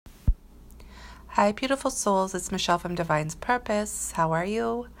Hi, beautiful souls. It's Michelle from Divine's Purpose. How are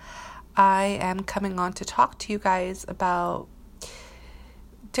you? I am coming on to talk to you guys about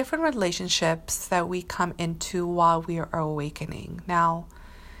different relationships that we come into while we are awakening. Now,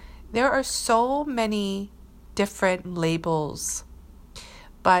 there are so many different labels,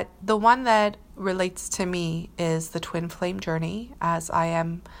 but the one that relates to me is the twin flame journey, as I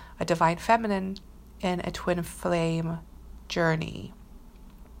am a divine feminine in a twin flame journey.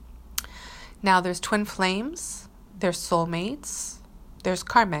 Now, there's twin flames, there's soulmates, there's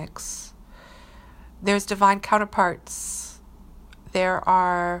karmics, there's divine counterparts, there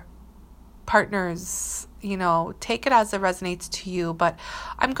are partners. Take it as it resonates to you, but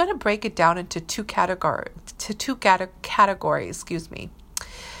I'm going to break it down into two categories.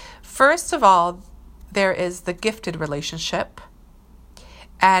 First of all, there is the gifted relationship,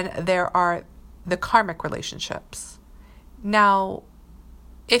 and there are the karmic relationships. Now,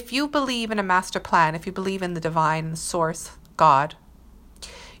 if you believe in a master plan, if you believe in the divine source, God,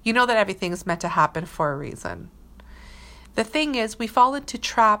 you know that everything is meant to happen for a reason. The thing is, we fall into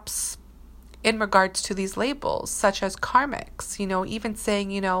traps in regards to these labels, such as karmics, even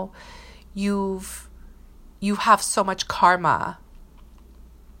saying, you have so much karma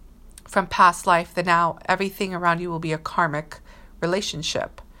from past life that now everything around you will be a karmic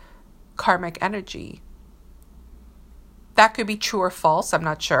relationship, karmic energy. That could be true or false. I'm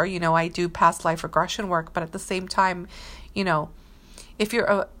not sure. I do past life regression work, but at the same time, if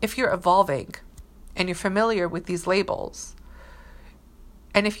you're evolving and you're familiar with these labels,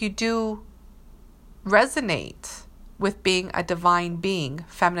 and if you do resonate with being a divine being,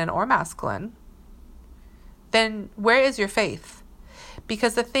 feminine or masculine, then where is your faith?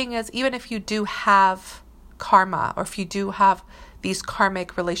 Because the thing is, even if you do have karma, or if you do have these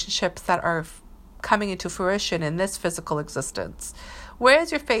karmic relationships that are coming into fruition in this physical existence, where is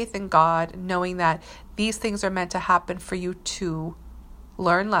your faith in God, knowing that these things are meant to happen for you to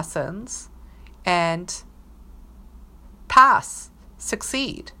learn lessons and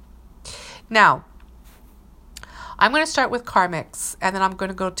succeed? Now, I'm going to start with karmics, and then I'm going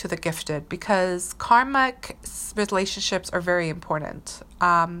to go to the gifted, because karmic relationships are very important.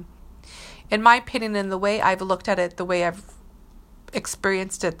 In my opinion, in the way I've looked at it, the way I've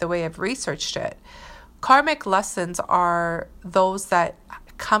experienced it, the way I've researched it, karmic lessons are those that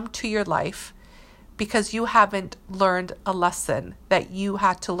come to your life because you haven't learned a lesson that you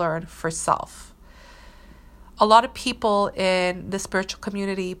had to learn for self. A lot of people in the spiritual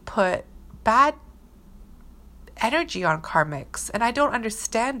community put bad energy on karmics, and I don't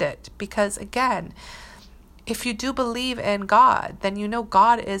understand it, because again, if you do believe in God, then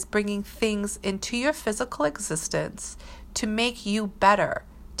God is bringing things into your physical existence to make you better,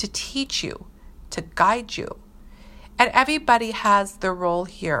 to teach you, to guide you. And everybody has their role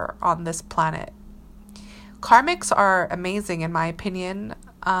here on this planet. Karmics are amazing, in my opinion.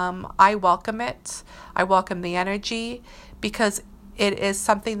 I welcome it. I welcome the energy, because it is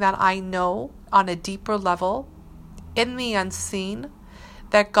something that I know on a deeper level, in the unseen,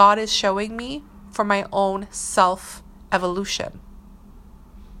 that God is showing me for my own self-evolution.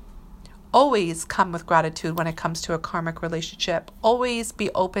 Always come with gratitude when it comes to a karmic relationship. Always be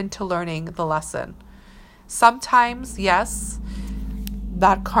open to learning the lesson. Sometimes, yes,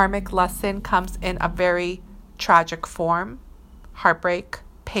 that karmic lesson comes in a very tragic form. Heartbreak,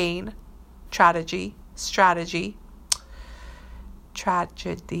 pain, tragedy.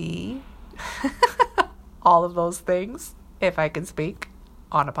 All of those things, if I can speak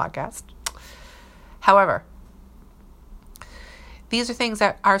on a podcast. However, these are things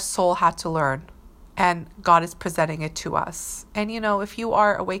that our soul had to learn, and God is presenting it to us. And if you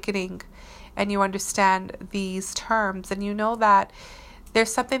are awakening and you understand these terms, and you know that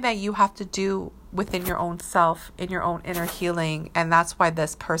there's something that you have to do within your own self, in your own inner healing, and that's why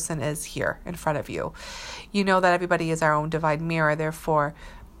this person is here in front of you. You know that everybody is our own divine mirror. Therefore,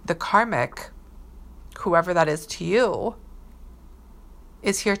 the karmic, whoever that is to you,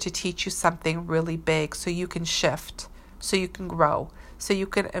 is here to teach you something really big, so you can shift, so you can grow, so you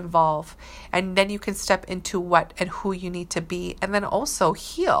can evolve, and then you can step into what and who you need to be, and then also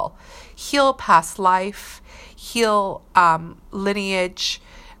heal past life, heal lineage,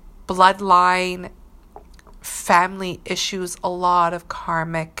 bloodline, family issues. A lot of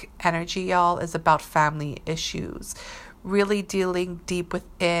karmic energy, y'all, is about family issues, really dealing deep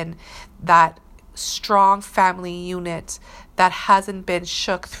within that strong family unit that hasn't been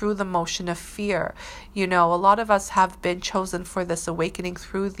shook through the motion of fear. A lot of us have been chosen for this awakening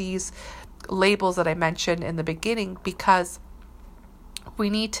through these labels that I mentioned in the beginning, because we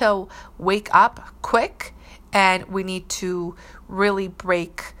need to wake up quick, and we need to really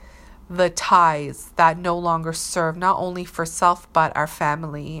break the ties that no longer serve not only for self but our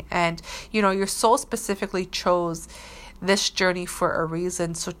family. And your soul specifically chose this journey for a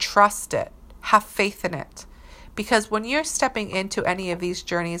reason, so trust it, have faith in it. Because when you're stepping into any of these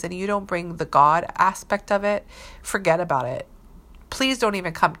journeys and you don't bring the God aspect of it, forget about it. Please don't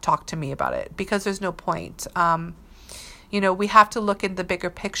even come talk to me about it, because there's no point. We have to look in the bigger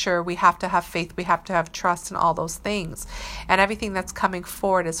picture. We have to have faith. We have to have trust and all those things. And everything that's coming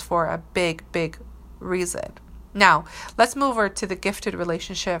forward is for a big, big reason. Now, let's move over to the gifted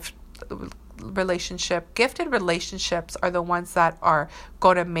relationship. Gifted relationships are the ones that are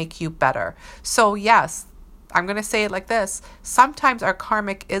going to make you better. So yes, I'm going to say it like this. Sometimes our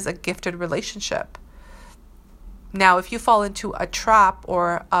karmic is a gifted relationship. Now, if you fall into a trap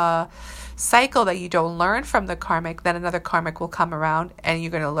or a cycle that you don't learn from the karmic, then another karmic will come around and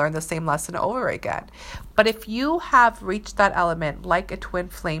you're going to learn the same lesson over again. But if you have reached that element, like a twin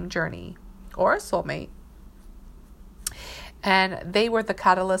flame journey or a soulmate, and they were the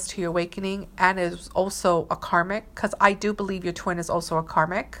catalyst to your awakening, and is also a karmic, because I do believe your twin is also a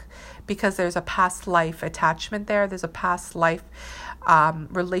karmic, because there's a past life attachment there. There's a past life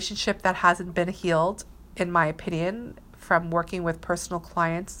relationship that hasn't been healed, in my opinion. From working with personal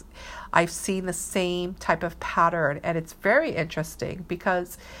clients, I've seen the same type of pattern, and it's very interesting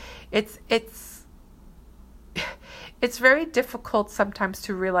because it's very difficult sometimes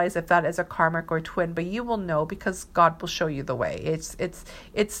to realize if that is a karmic or twin, but you will know because God will show you the way. It's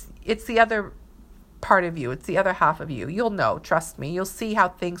the other part of you. It's the other half of you. You'll know, trust me. You'll see how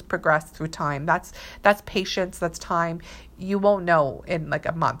things progress through time. That's patience, that's time. You won't know in like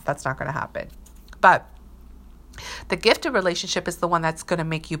a month. That's not going to happen. But the gifted relationship is the one that's going to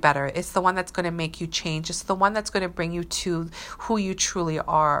make you better. It's the one that's going to make you change. It's the one that's going to bring you to who you truly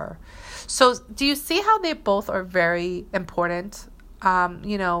are. So do you see how they both are very important?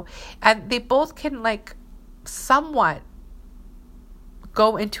 And they both can like somewhat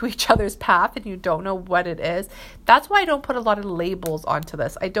go into each other's path and you don't know what it is. That's why I don't put a lot of labels onto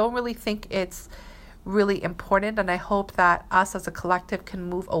this. I don't really think it's really important, and I hope that us as a collective can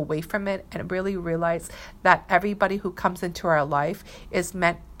move away from it and really realize that everybody who comes into our life is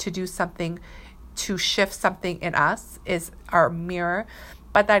meant to do something, to shift something in us, is our mirror.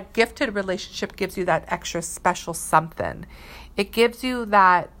 But that gifted relationship gives you that extra special something. It gives you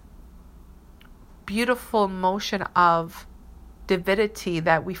that beautiful emotion of divinity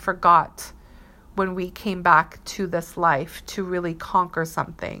that we forgot when we came back to this life to really conquer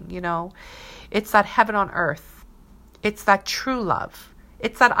something, It's that heaven on earth. It's that true love.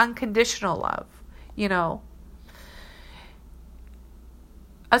 It's that unconditional love,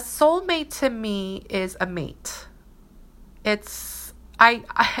 A soulmate to me is a mate.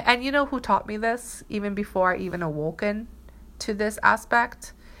 And you know who taught me this even before I even awoken to this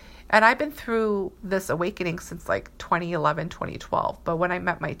aspect? And I've been through this awakening since like 2011, 2012. But when I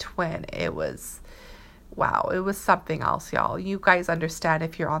met my twin, it was, wow, it was something else, y'all. You guys understand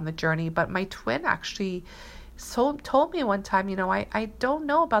if you're on the journey. But my twin actually told me one time, I don't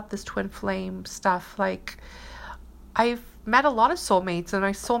know about this twin flame stuff. Like, I've met a lot of soulmates, and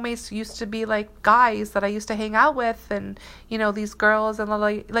my soulmates used to be like guys that I used to hang out with, and these girls, and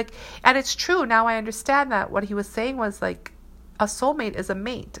like and it's true now. I understand that what he was saying was like, a soulmate is a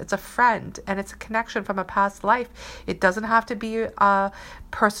mate, it's a friend, and it's a connection from a past life. It doesn't have to be a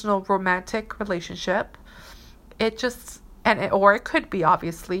personal romantic relationship. It just, or it could be,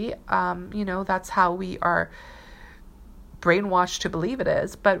 obviously, that's how we are brainwashed to believe it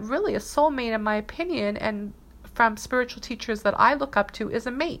is. But really, a soulmate, in my opinion, and from spiritual teachers that I look up to, is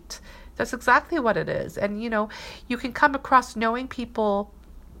a mate. That's exactly what it is. And, you can come across knowing people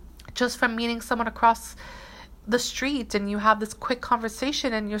just from meeting someone across the street, and you have this quick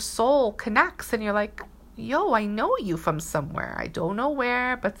conversation and your soul connects and you're like, yo, I know you from somewhere. I don't know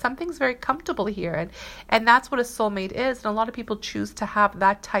where, but something's very comfortable here. And that's what a soulmate is. And a lot of people choose to have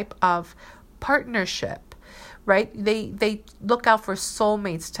that type of partnership, right? They look out for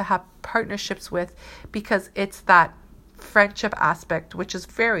soulmates to have partnerships with, because it's that friendship aspect, which is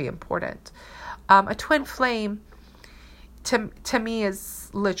very important. A twin flame to me is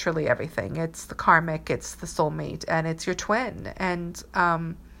literally everything. It's the karmic, it's the soulmate, and it's your twin. And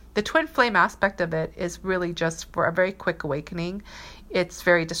the twin flame aspect of it is really just for a very quick awakening. It's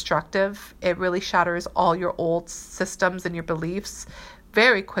very destructive. It really shatters all your old systems and your beliefs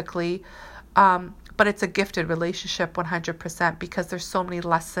very quickly. But it's a gifted relationship 100%, because there's so many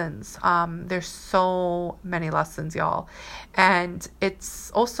lessons. There's so many lessons, y'all. And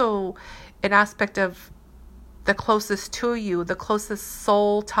it's also an aspect of the closest to you, the closest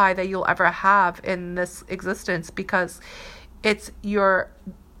soul tie that you'll ever have in this existence, because it's your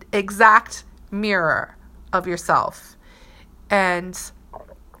exact mirror of yourself. And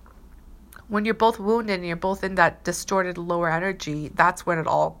when you're both wounded and you're both in that distorted lower energy, that's when it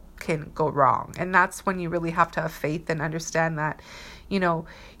all can go wrong. And that's when you really have to have faith and understand that,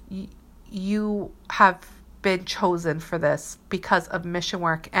 you have been chosen for this because of mission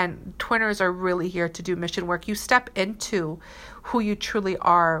work. And twinners are really here to do mission work. You step into who you truly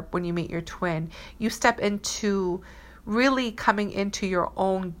are when you meet your twin. You step into really coming into your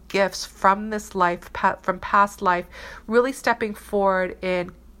own gifts from this life, from past life, really stepping forward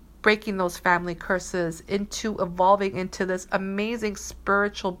in breaking those family curses, into evolving into this amazing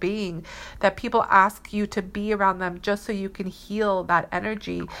spiritual being that people ask you to be around them just so you can heal that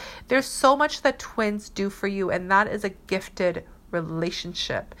energy. There's so much that twins do for you, and that is a gifted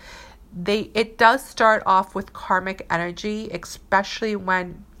relationship. It does start off with karmic energy, especially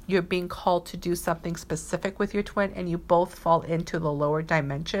when you're being called to do something specific with your twin and you both fall into the lower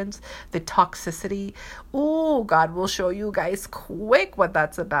dimensions, the toxicity. Oh, God will show you guys quick what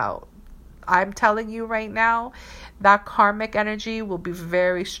that's about. I'm telling you right now, that karmic energy will be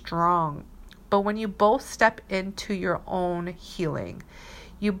very strong. But when you both step into your own healing,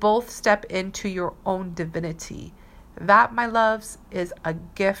 you both step into your own divinity, that, my loves, is a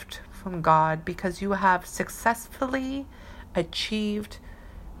gift from God, because you have successfully achieved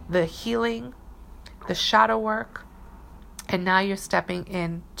the healing, the shadow work, and now you're stepping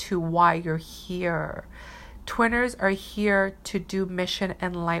into why you're here. Twinners are here to do mission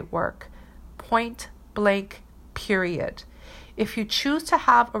and light work. Point blank, period. If you choose to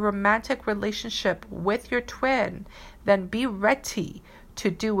have a romantic relationship with your twin, then be ready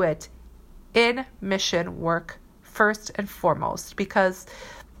to do it in mission work first and foremost, because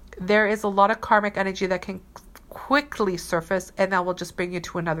there is a lot of karmic energy that can quickly surface, and that will just bring you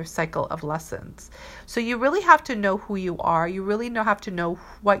to another cycle of lessons. So you really have to know who you are. You really have to know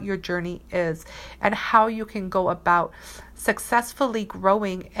what your journey is and how you can go about successfully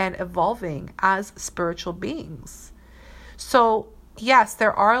growing and evolving as spiritual beings. So yes,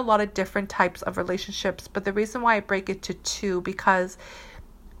 there are a lot of different types of relationships, but the reason why I break it to two, because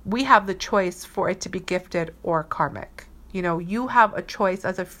we have the choice for it to be gifted or karmic. You have a choice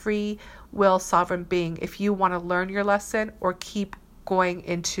as a free will sovereign being if you want to learn your lesson or keep going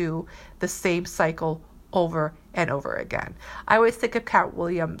into the same cycle over and over again. I always think of Cat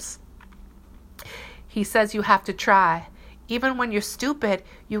Williams. He says you have to try. Even when you're stupid,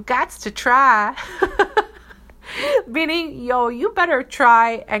 you got to try. Meaning, you better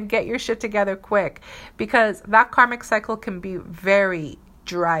try and get your shit together quick, because that karmic cycle can be very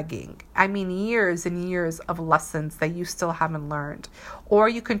dragging. I mean, years and years of lessons that you still haven't learned. Or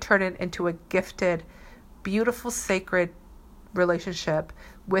you can turn it into a gifted, beautiful, sacred relationship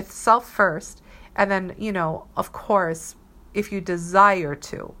with self first. And then, of course, if you desire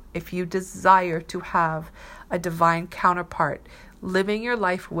to have a divine counterpart living your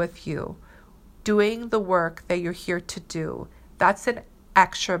life with you, doing the work that you're here to do, that's an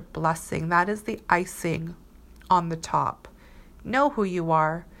extra blessing. That is the icing on the top. Know who you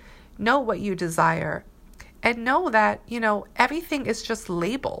are, know what you desire, and know that, everything is just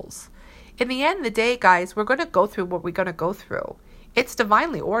labels. In the end of the day, guys, we're going to go through what we're going to go through. It's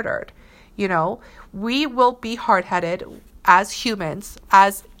divinely ordered. We will be hard-headed as humans,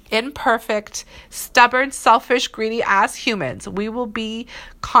 as imperfect, stubborn, selfish, greedy as humans. We will be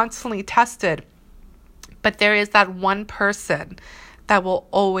constantly tested. But there is that one person that will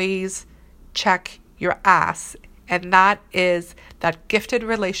always check your ass. And that is that gifted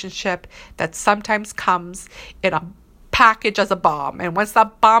relationship that sometimes comes in a package as a bomb. And once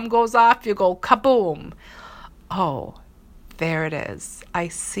that bomb goes off, you go kaboom. Oh, there it is. I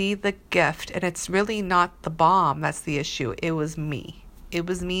see the gift. And it's really not the bomb that's the issue. It was me. It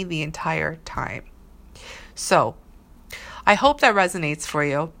was me the entire time. So I hope that resonates for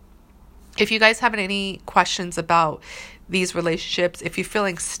you. If you guys have any questions about these relationships, if you're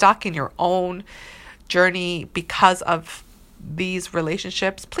feeling stuck in your own journey because of these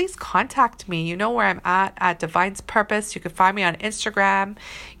relationships, please contact me. You know where I'm at Divine's Purpose. You can find me on Instagram.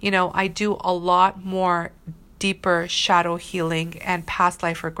 I do a lot more deeper shadow healing and past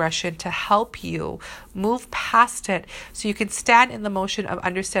life regression to help you move past it so you can stand in the motion of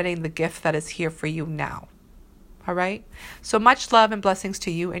understanding the gift that is here for you now. All right? So much love and blessings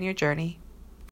to you and your journey.